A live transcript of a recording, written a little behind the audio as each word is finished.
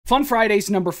Fun Fridays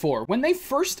number 4. When they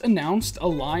first announced a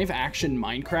live-action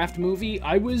Minecraft movie,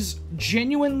 I was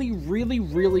genuinely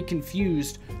really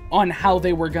confused on how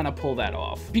they were gonna pull that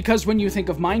off. Because when you think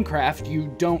of Minecraft,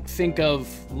 you don't think of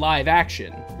live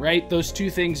action, right? Those two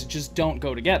things just don't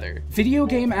go together. Video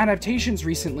game adaptations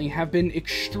recently have been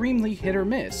extremely hit or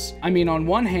miss. I mean, on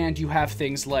one hand, you have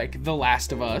things like The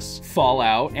Last of Us,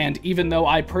 Fallout, and even though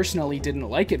I personally didn't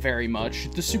like it very much,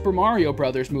 the Super Mario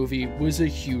Bros. Movie was a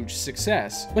huge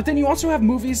success. But then you also have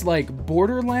movies like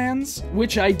Borderlands,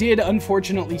 which I did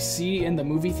unfortunately see in the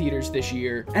movie theaters this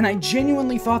year, and I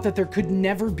genuinely thought that there could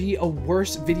never be a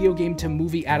worse video game to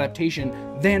movie adaptation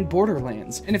than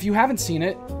Borderlands. And if you haven't seen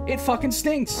it, it fucking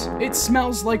stinks. It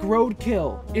smells like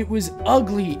roadkill. It was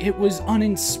ugly. It was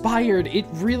uninspired. It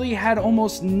really had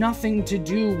almost nothing to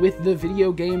do with the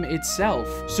video game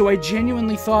itself. So I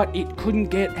genuinely thought it couldn't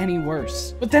get any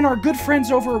worse. But then our good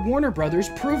friends over at Warner Brothers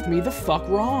proved me the fuck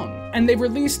wrong. And they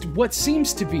released what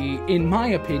seems to be, in my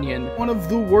opinion, one of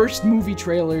the worst movie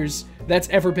trailers that's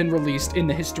ever been released in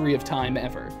the history of time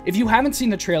ever. If you haven't seen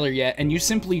the trailer yet and you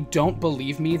simply don't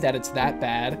believe me that it's that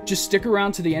bad, just stick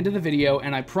around to the end of the video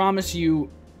and I promise you,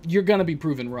 you're gonna be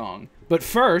proven wrong. But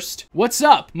first, what's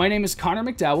up? My name is Connor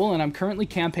McDowell and I'm currently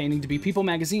campaigning to be People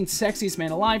Magazine's Sexiest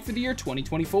Man Alive for the year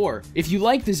 2024. If you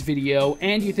like this video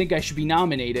and you think I should be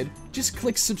nominated, just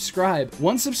click subscribe.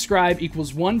 One subscribe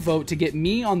equals one vote to get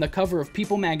me on the cover of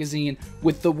People Magazine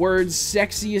with the words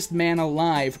Sexiest Man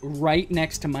Alive right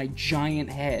next to my giant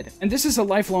head. And this is a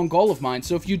lifelong goal of mine,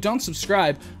 so if you don't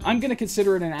subscribe, I'm gonna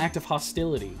consider it an act of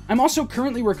hostility. I'm also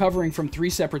currently recovering from 3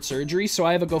 separate surgeries, so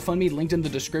I have a GoFundMe linked in the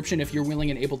description if you're willing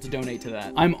and able to donate to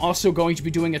that. I'm also going to be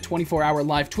doing a 24-hour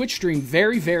live Twitch stream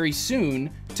very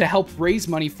soon to help raise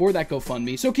money for that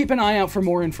GoFundMe, so keep an eye out for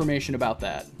more information about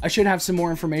that. I should have some more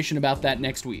information about that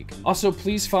next week. Also,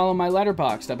 please follow my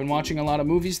Letterboxd. I've been watching a lot of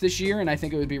movies this year, and I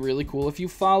think it would be really cool if you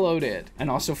followed it. And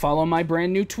also follow my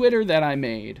brand new Twitter that I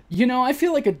made. You know, I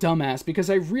feel like a dumbass because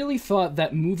I really thought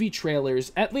that movie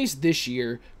trailers, at least this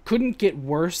year, couldn't get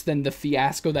worse than the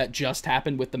fiasco that just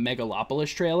happened with the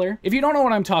Megalopolis trailer. If you don't know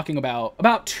what I'm talking about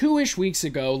 2-ish weeks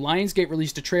ago, Lionsgate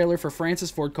released a trailer for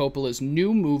Francis Ford Coppola's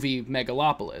new movie,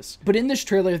 Megalopolis. But in this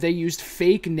trailer, they used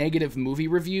fake negative movie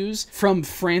reviews from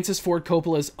Francis Ford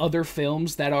Coppola's other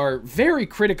films that are very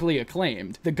critically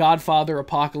acclaimed. The Godfather,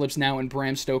 Apocalypse Now, and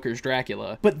Bram Stoker's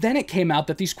Dracula. But then it came out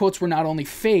that these quotes were not only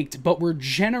faked, but were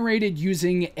generated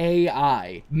using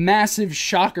AI. Massive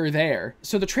shocker there.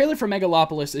 So the trailer for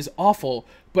Megalopolis is awful,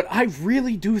 but I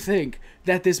really do think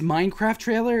that this Minecraft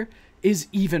trailer is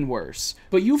even worse.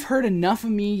 But you've heard enough of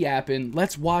me yapping,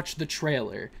 let's watch the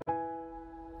trailer.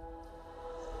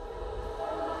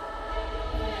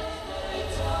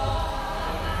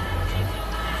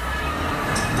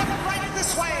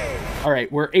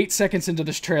 Alright, we're 8 seconds into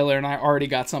this trailer and I already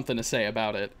got something to say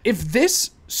about it. If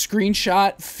this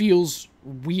screenshot feels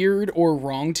weird or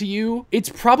wrong to you, it's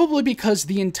probably because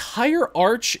the entire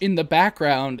arch in the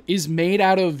background is made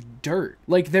out of dirt.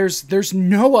 Like, there's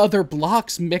no other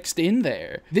blocks mixed in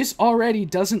there. This already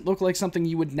doesn't look like something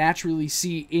you would naturally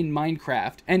see in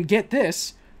Minecraft. And get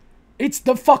this, it's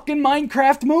the fucking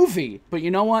Minecraft movie! But you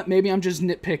know what? Maybe I'm just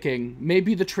nitpicking.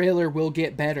 Maybe the trailer will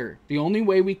get better. The only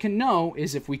way we can know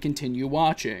is if we continue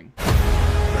watching.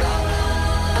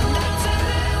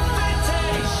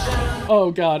 Oh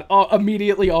god,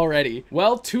 immediately already.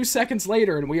 Well, 2 seconds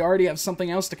later and we already have something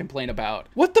else to complain about.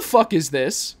 What the fuck is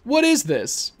this? What is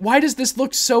this? Why does this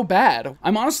look so bad?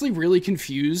 I'm honestly really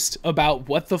confused about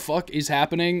what the fuck is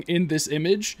happening in this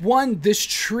image. One, this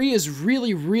tree is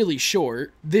really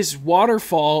short. This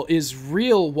waterfall is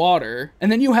real water.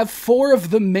 And then you have 4 of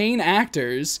the main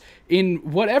actors in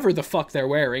whatever the fuck they're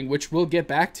wearing, which we'll get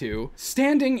back to,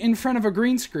 standing in front of a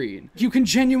green screen. You can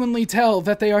genuinely tell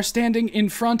that they are standing in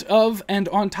front of and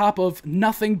on top of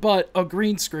nothing but a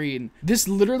green screen. This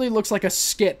literally looks like a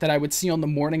skit that I would see on the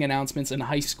morning announcements in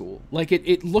high school. Like,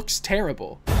 it looks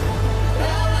terrible.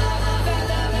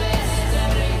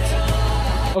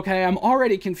 Okay, I'm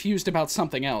already confused about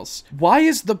something else. Why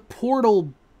is the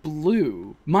portal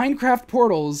blue? Minecraft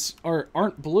portals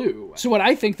aren't blue. So what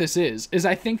I think this is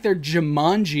I think they're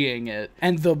Jumanjiing it,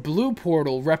 and the blue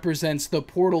portal represents the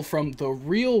portal from the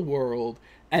real world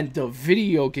and the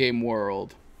video game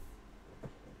world.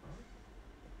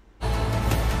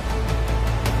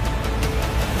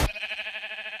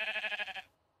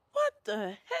 What the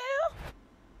hell?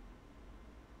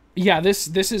 Yeah, this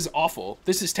is awful.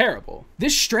 This is terrible.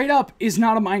 This straight up is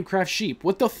not a Minecraft sheep.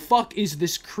 What the fuck is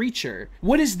this creature?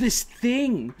 What is this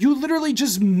thing? You literally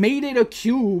just made it a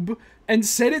cube and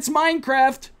said it's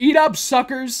Minecraft. Eat up,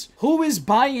 suckers. Who is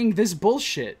buying this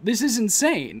bullshit? This is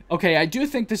insane. Okay, I do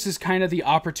think this is kind of the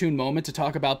opportune moment to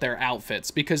talk about their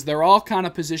outfits, because they're all kind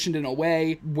of positioned in a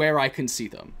way where I can see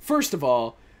them. First of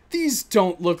all, these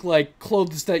don't look like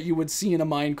clothes that you would see in a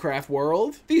Minecraft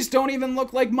world. These don't even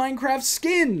look like Minecraft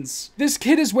skins. This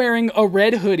kid is wearing a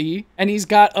red hoodie and he's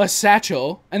got a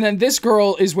satchel. And then this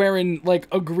girl is wearing like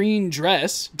a green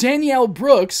dress. Danielle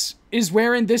Brooks is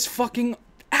wearing this fucking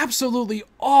absolutely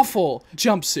awful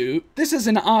jumpsuit. This is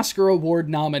an Oscar Award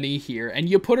nominee here, and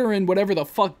you put her in whatever the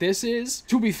fuck this is.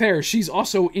 To be fair, she's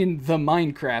also in the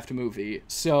Minecraft movie.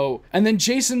 So, and then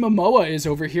Jason Momoa is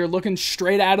over here looking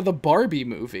straight out of the Barbie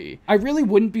movie. I really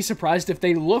wouldn't be surprised if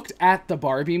they looked at the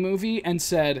Barbie movie and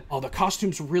said, oh, the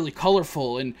costumes were really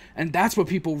colorful, and that's what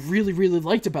people really, really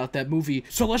liked about that movie.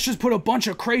 So let's just put a bunch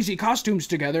of crazy costumes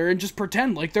together and just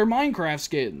pretend like they're Minecraft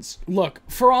skins. Look,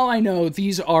 for all I know,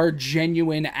 these are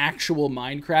genuine, actual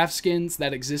Minecraft skins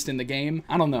that exist in the game.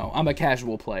 I don't know, I'm a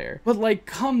casual player. But like,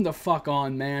 come the fuck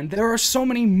on, man. There are so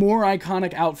many more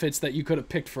iconic outfits that you could have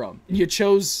picked from. You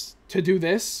chose to do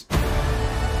this?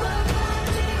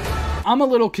 I'm a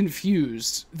little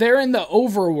confused. They're in the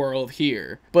overworld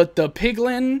here, but the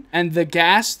piglin and the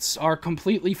ghasts are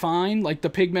completely fine. Like, the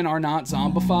pigmen are not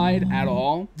zombified at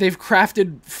all. They've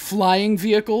crafted flying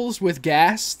vehicles with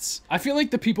ghasts. I feel like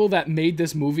the people that made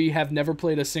this movie have never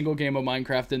played a single game of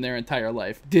Minecraft in their entire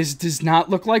life. This does not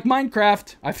look like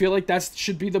Minecraft. I feel like that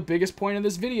should be the biggest point of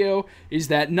this video, is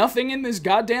that nothing in this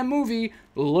goddamn movie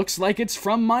looks like it's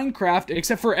from Minecraft,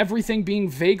 except for everything being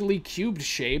vaguely cubed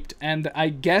shaped. And I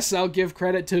guess I'll give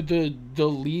credit to the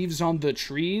leaves on the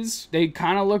trees. They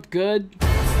kind of look good.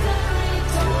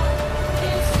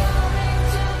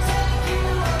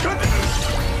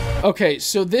 Okay,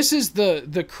 so this is the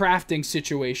crafting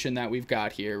situation that we've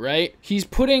got here, right? He's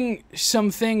putting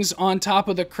some things on top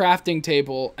of the crafting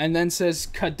table and then says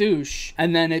kadoosh,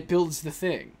 and then it builds the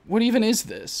thing. What even is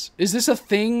this? Is this a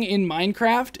thing in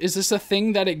Minecraft? Is this a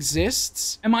thing that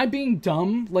exists? Am I being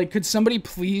dumb? Like, could somebody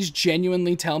please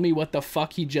genuinely tell me what the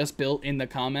fuck he just built in the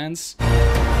comments?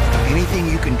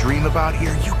 Anything you can dream about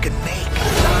here, you can make.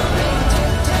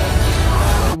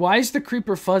 Why is the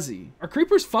creeper fuzzy? Are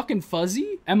creepers fucking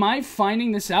fuzzy? Am I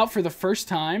finding this out for the first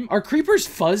time? Are creepers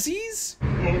fuzzies?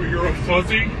 Oh, you're a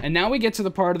fuzzy? And now we get to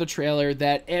the part of the trailer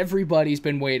that everybody's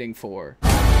been waiting for.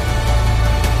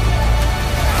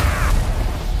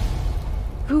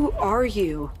 Who are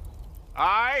you?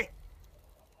 I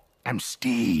am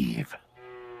Steve.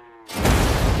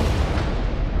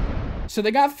 So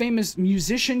they got famous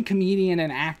musician, comedian,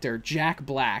 and actor Jack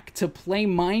Black to play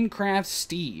Minecraft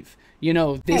Steve. You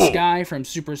know, this guy from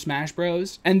Super Smash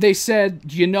Bros. And they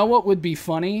said, you know what would be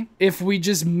funny? If we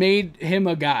just made him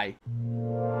a guy.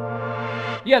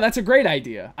 Yeah, that's a great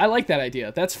idea. I like that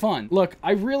idea. That's fun. Look,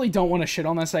 I really don't want to shit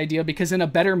on this idea, because in a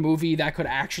better movie, that could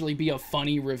actually be a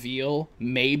funny reveal.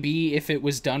 Maybe, if it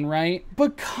was done right.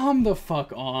 But come the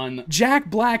fuck on.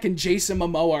 Jack Black and Jason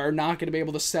Momoa are not going to be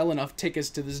able to sell enough tickets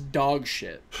to this dog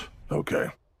shit. Okay.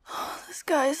 This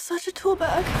guy is such a tool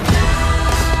bag.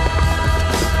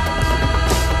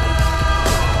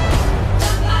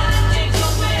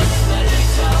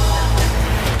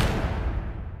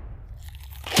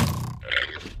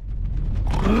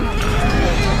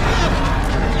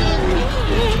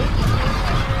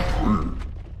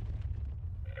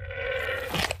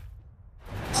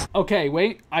 Okay,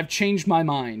 wait, I've changed my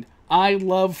mind. I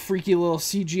love freaky little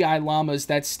CGI llamas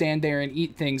that stand there and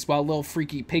eat things while little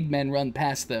freaky pigmen run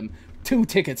past them. 2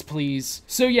 tickets, please.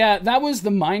 So yeah, that was the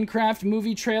Minecraft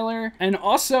movie trailer. And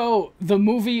also, the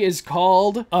movie is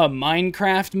called a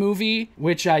Minecraft movie,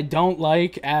 which I don't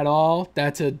like at all.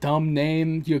 That's a dumb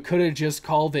name. You could have just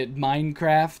called it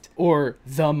Minecraft or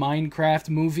the Minecraft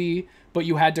movie, but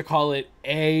you had to call it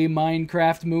a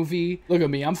Minecraft movie. Look at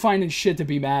me, I'm finding shit to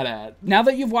be mad at. Now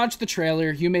that you've watched the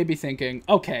trailer, you may be thinking,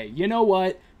 okay, you know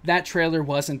what? That trailer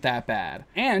wasn't that bad,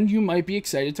 and you might be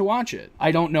excited to watch it. I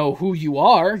don't know who you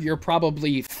are, you're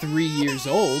probably 3 years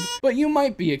old, but you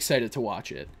might be excited to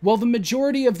watch it. Well, the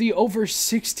majority of the over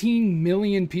 16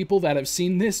 million people that have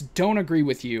seen this don't agree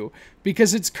with you,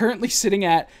 because it's currently sitting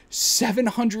at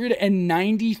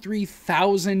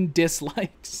 793,000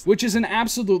 dislikes, which is an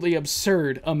absolutely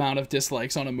absurd amount of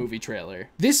dislikes on a movie trailer.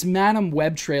 This Madam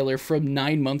Web trailer from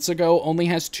 9 months ago only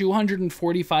has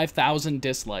 245,000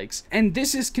 dislikes, and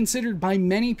this is considered by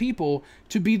many people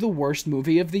to be the worst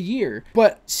movie of the year.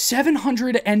 But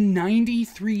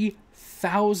 793,000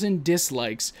 500,000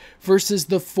 dislikes versus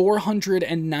the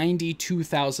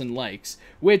 492,000 likes,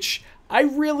 which I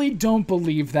really don't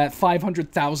believe that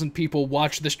 500,000 people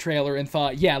watched this trailer and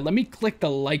thought, yeah, let me click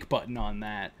the like button on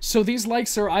that. So these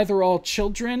likes are either all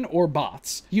children or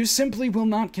bots. You simply will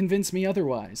not convince me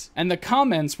otherwise. And the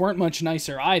comments weren't much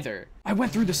nicer either. I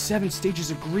went through the 7 stages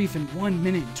of grief in 1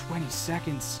 minute and 20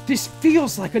 seconds. This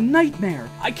feels like a nightmare.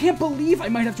 I can't believe I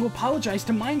might have to apologize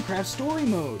to Minecraft Story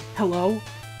Mode. Hello,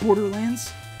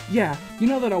 Borderlands? Yeah, you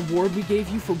know that award we gave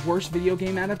you for worst video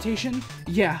game adaptation?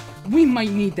 Yeah, we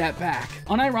might need that back.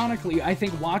 Unironically, I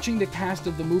think watching the cast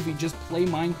of the movie just play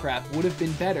Minecraft would have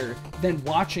been better than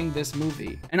watching this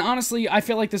movie. And honestly, I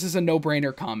feel like this is a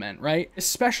no-brainer comment, right?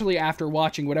 Especially after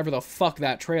watching whatever the fuck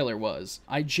that trailer was.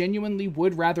 I genuinely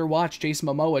would rather watch Jason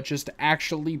Momoa just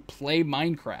actually play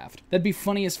Minecraft. That'd be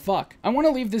funny as fuck. I want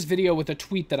to leave this video with a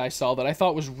tweet that I saw that I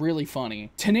thought was really funny.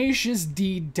 Tenacious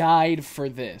D died for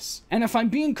this. And if I'm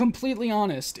being completely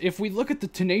honest, if we look at the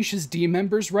Tenacious D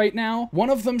members right now, one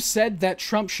of them said that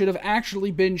Trump should have actually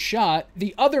been shot,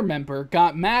 the other member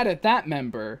got mad at that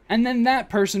member, and then that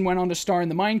person went on to star in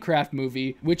the Minecraft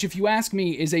movie, which if you ask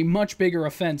me is a much bigger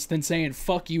offense than saying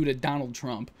fuck you to Donald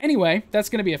Trump. Anyway, that's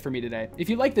gonna be it for me today. If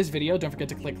you like this video, don't forget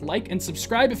to click like and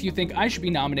subscribe if you think I should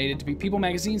be nominated to be People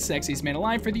Magazine's Sexiest Man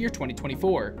Alive for the year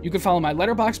 2024. You can follow my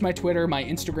Letterboxd, my Twitter, my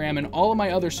Instagram, and all of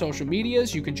my other social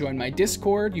medias. You can join my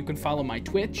Discord, you can follow my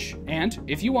Twitch, and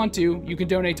if you want to, you can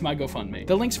donate to my GoFundMe.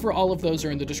 The links for all of those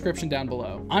are in the description down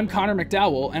below. I'm Connor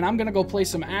McDowell, and I'm gonna go play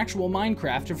some actual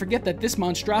Minecraft and forget that this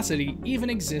monstrosity even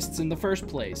exists in the first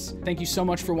place. Thank you so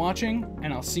much for watching,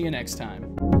 and I'll see you next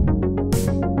time.